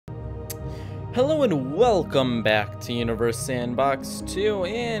Hello and welcome back to Universe Sandbox 2,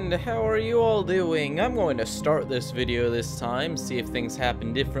 and how are you all doing? I'm going to start this video this time, see if things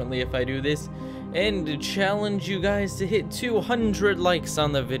happen differently if I do this, and challenge you guys to hit 200 likes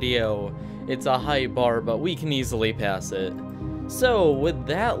on the video. It's a high bar, but we can easily pass it. So, with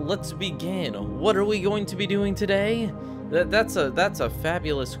that, let's begin. What are we going to be doing today? That's a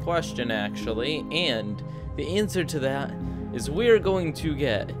fabulous question, actually, and the answer to that is we're going to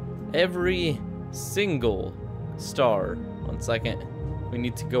get every single star. 1 second. We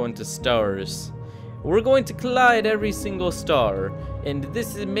need to go into stars. We're going to collide every single star, and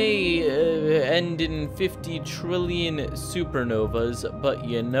this may end in 50 trillion supernovas, but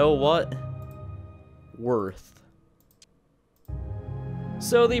you know what? Worth.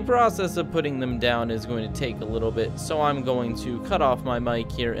 So the process of putting them down is going to take a little bit, so I'm going to cut off my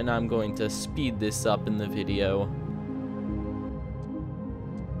mic here and I'm going to speed this up in the video.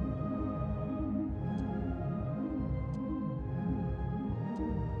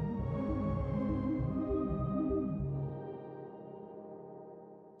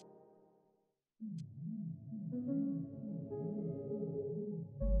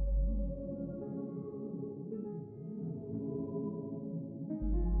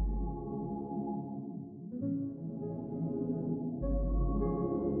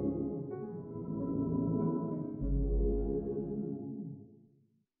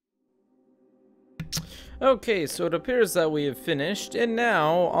 Okay, so it appears that we have finished, and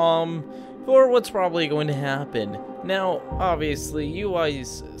now, for what's probably going to happen. Now, obviously,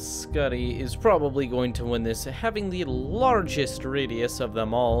 UI's Scuddy is probably going to win this, having the largest radius of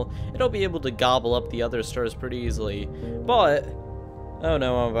them all. It'll be able to gobble up the other stars pretty easily, but, oh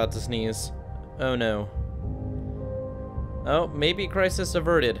no, I'm about to sneeze. Oh no. Oh, maybe crisis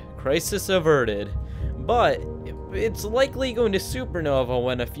averted. Crisis averted. But it's likely going to supernova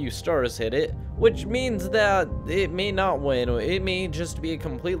when a few stars hit it, which means that it may not win. It may just be a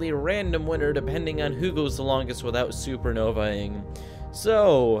completely random winner depending on who goes the longest without supernovaing.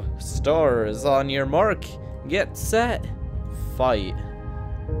 So, stars on your mark, get set, fight.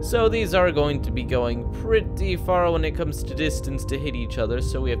 So these are going to be going pretty far when it comes to distance to hit each other,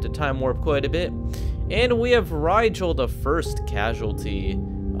 so we have to time warp quite a bit. And we have Rigel, the first casualty.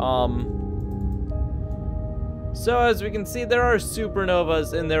 So as we can see, there are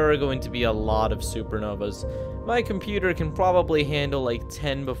supernovas, and there are going to be a lot of supernovas. My computer can probably handle like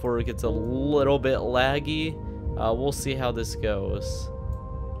 10 before it gets a little bit laggy. We'll see how this goes.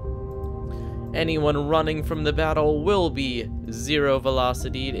 Anyone running from the battle will be 0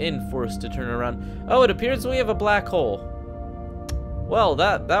 velocity and forced to turn around. Oh, it appears we have a black hole. Well,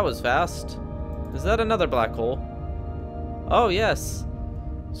 that was fast. Is that another black hole? Oh, yes.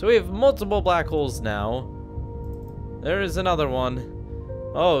 So we have multiple black holes now. There is another one.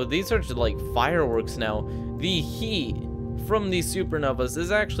 Oh, these are just like fireworks now. The heat from these supernovas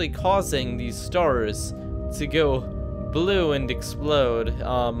is actually causing these stars to go blue and explode.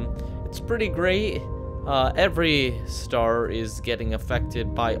 It's pretty great. Every star is getting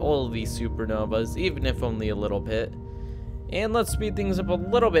affected by all of these supernovas, even if only a little bit. And let's speed things up a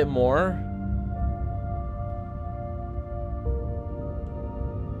little bit more.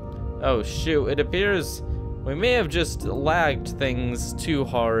 Oh shoot, it appears we may have just lagged things too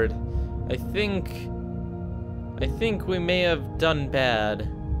hard. I think we may have done bad.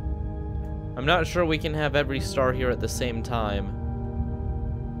 I'm not sure we can have every star here at the same time.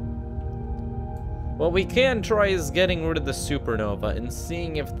 What we can try is getting rid of the supernova and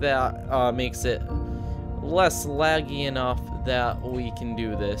seeing if that makes it less laggy enough that we can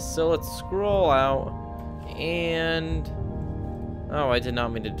do this. So let's scroll out and... oh, I did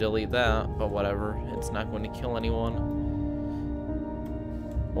not mean to delete that, but whatever. It's not going to kill anyone.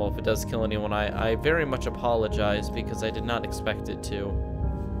 Well, if it does kill anyone, I very much apologize because I did not expect it to.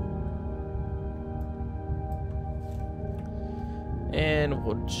 And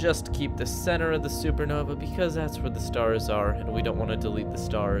we'll just keep the center of the supernova because that's where the stars are, and we don't want to delete the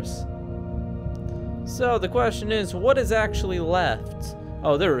stars. So the question is, what is actually left?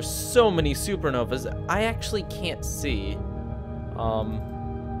 Oh, there are so many supernovas, I actually can't see.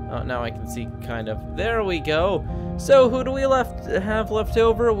 Oh, now I can see kind of. There we go. So who do we have left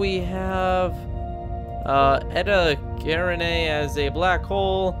over? We have Eta Carinae as a black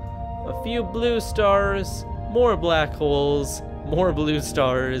hole, a few blue stars, more black holes, more blue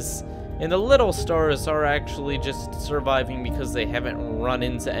stars, and the little stars are actually just surviving because they haven't run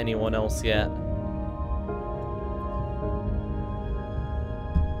into anyone else yet.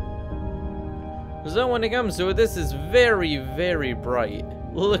 So when it comes to it, this is very, very bright.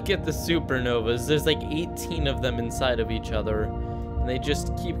 Look at the supernovas. There's like 18 of them inside of each other, and they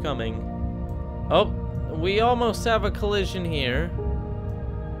just keep coming. Oh, we almost have a collision here.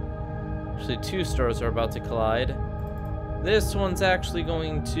 Actually, two stars are about to collide. This one's actually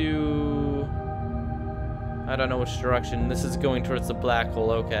going to... I don't know which direction. This is going towards the black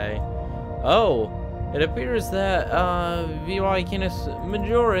hole, okay. Oh, it appears that VY Canis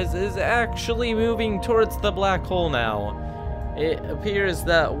Majoris is actually moving towards the black hole now. It appears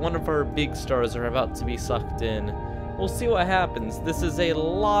that one of our big stars are about to be sucked in. We'll see what happens. This is a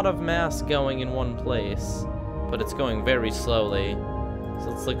lot of mass going in one place, but it's going very slowly. So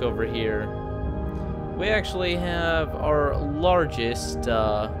let's look over here. We actually have our largest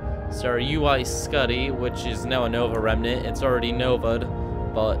star, UI Scuddy, which is now a Nova remnant. It's already Nova'd,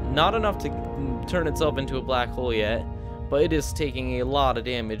 but not enough to turn itself into a black hole yet. But it is taking a lot of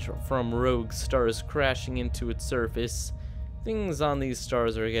damage from rogue stars crashing into its surface. Things on these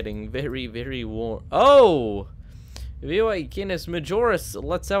stars are getting very, very warm. Oh! VY Canis Majoris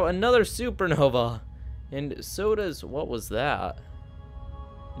lets out another supernova. And so does, what was that?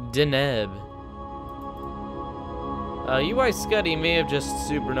 Deneb. UI Scuddy may have just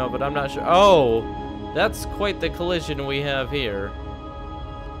supernovaed, I'm not sure. Oh! That's quite the collision we have here.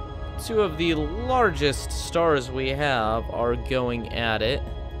 Two of the largest stars we have are going at it.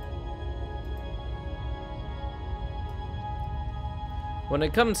 When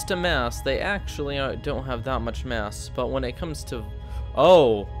it comes to mass, they actually don't have that much mass, but when it comes to...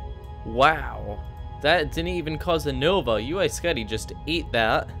 Oh! Wow! That didn't even cause a nova. UI Scuddy just ate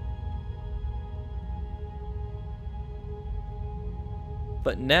that.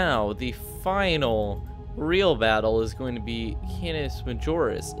 But now, the final real battle is going to be Canis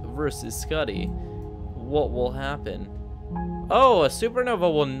Majoris versus Scuddy. What will happen? Oh, a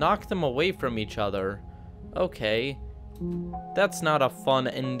supernova will knock them away from each other. Okay. That's not a fun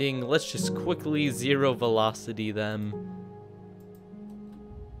ending. Let's just quickly zero velocity them.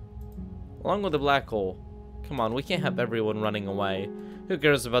 Along with the black hole. Come on, we can't have everyone running away. Who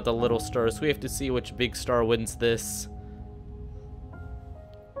cares about the little stars? We have to see which big star wins this.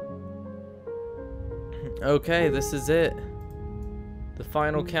 Okay, this is it. The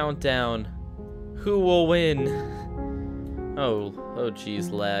final countdown. Who will win? Oh geez,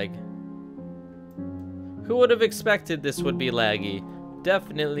 lag. Who would have expected this would be laggy?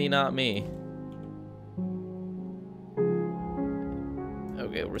 Definitely not me.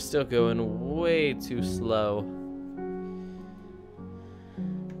 Okay, we're still going way too slow.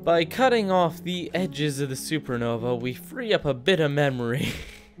 By cutting off the edges of the supernova, we free up a bit of memory.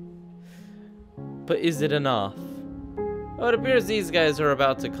 But is it enough? Oh, it appears these guys are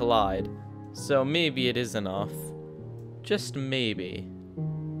about to collide. So maybe it is enough. Just maybe.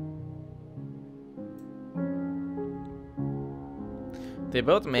 They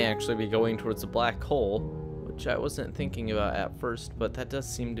both may actually be going towards a black hole, which I wasn't thinking about at first, but that does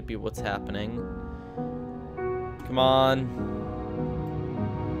seem to be what's happening. Come on.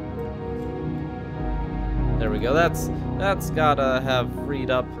 There we go. That's gotta have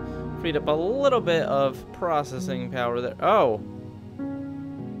freed up a little bit of processing power there. Oh.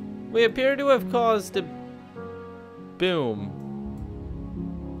 We appear to have caused a boom.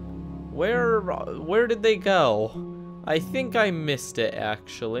 Where did they go? I think I missed it,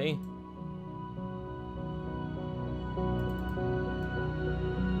 actually.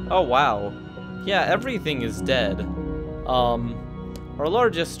 Oh, wow. Yeah, everything is dead. Our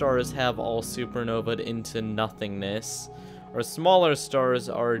largest stars have all supernovaed into nothingness. Our smaller stars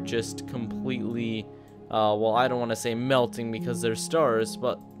are just completely, well, I don't want to say melting because they're stars,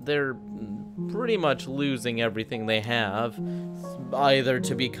 but they're pretty much losing everything they have, either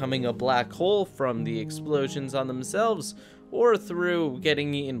to becoming a black hole from the explosions on themselves, or through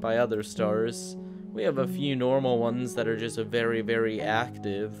getting eaten by other stars. We have a few normal ones that are just very, very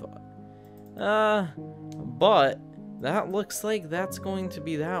active. But that looks like that's going to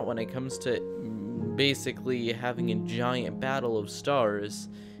be that when it comes to basically having a giant battle of stars.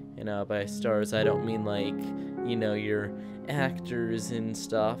 You know, by stars I don't mean like, you know, your actors and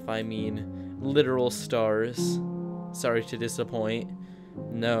stuff. I mean literal stars. Sorry to disappoint.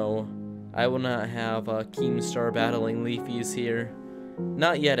 No, I will not have Keemstar battling Leafies here.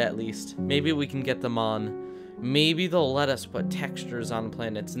 Not yet, at least. Maybe we can get them on. Maybe they'll let us put textures on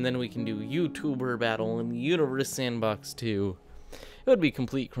planets, and then we can do YouTuber battle in the Universe Sandbox too. It would be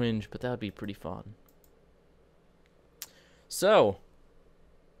complete cringe, but that would be pretty fun. So,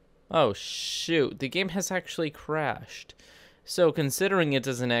 oh shoot, the game has actually crashed. So considering it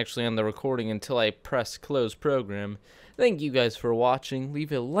isn't actually on the recording until I press close program, thank you guys for watching.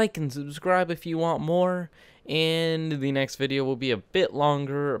 Leave a like and subscribe if you want more. And the next video will be a bit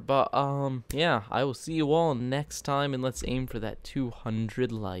longer, but yeah, I will see you all next time, and let's aim for that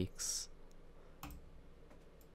 200 likes.